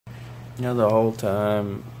You know, the whole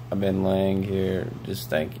time I've been laying here just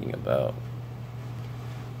thinking about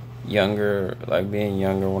being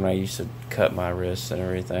younger when I used to cut my wrists and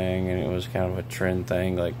everything, and it was kind of a trend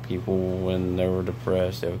thing. Like, people, when they were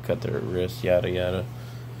depressed, they would cut their wrists, yada yada,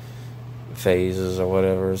 phases or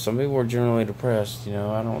whatever. Some people were generally depressed. You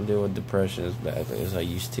know, I don't deal with depression as badly as I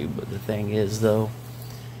used to, but the thing is, though,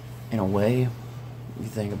 in a way, you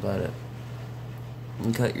think about it,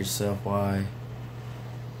 you cut yourself, why?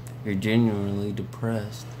 You're genuinely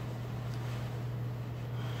depressed.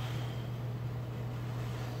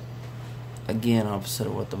 Again, opposite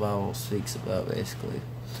of what the Bible speaks about, basically.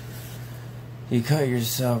 You cut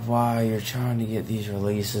yourself, why? You're trying to get these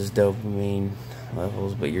releases, dopamine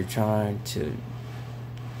levels, but you're trying to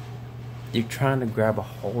grab a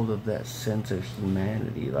hold of that sense of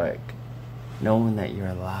humanity, like knowing that you're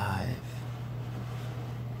alive.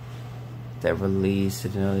 That release, to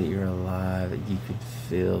know that you're alive, that you can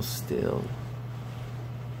feel still.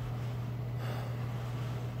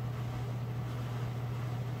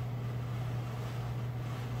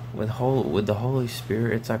 With the Holy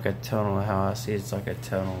Spirit, it's like a tunnel. How I see it, it's like a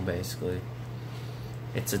tunnel, basically.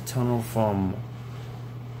 It's a tunnel from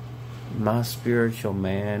my spiritual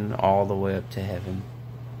man all the way up to heaven.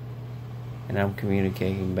 And I'm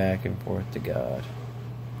communicating back and forth to God.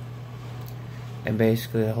 And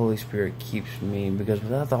basically, the Holy Spirit keeps me, because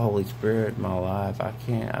without the Holy Spirit in my life, I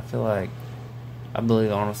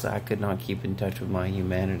believe honestly, I could not keep in touch with my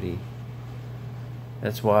humanity.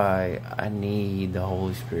 That's why I need the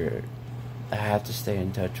Holy Spirit. I have to stay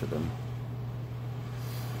in touch with Him.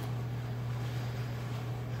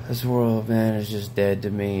 This world, man, is just dead to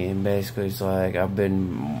me. And basically, it's like, I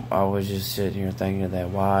was just sitting here thinking of that.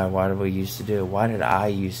 Why did we used to do it? Why did I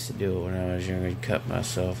used to do it when I was younger and cut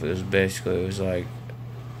myself? It was like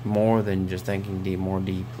more than just thinking more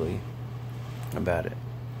deeply about it.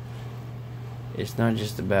 It's not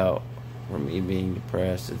just about me being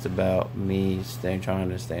depressed. It's about me trying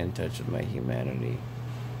to stay in touch with my humanity.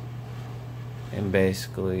 And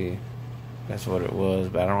basically, that's what it was.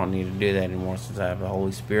 But I don't need to do that anymore since I have the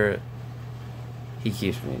Holy Spirit. He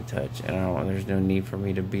keeps me in touch, and there's no need for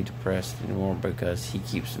me to be depressed anymore, because He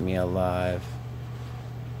keeps me alive,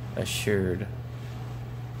 assured,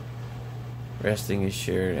 resting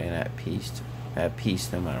assured, and at peace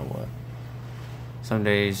no matter what. Some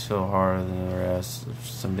days feel harder than the rest.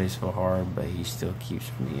 Some days feel hard, but He still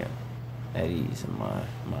keeps me at ease in my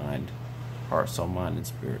mind, heart, soul, mind, and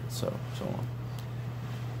spirit. So on.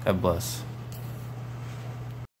 God bless.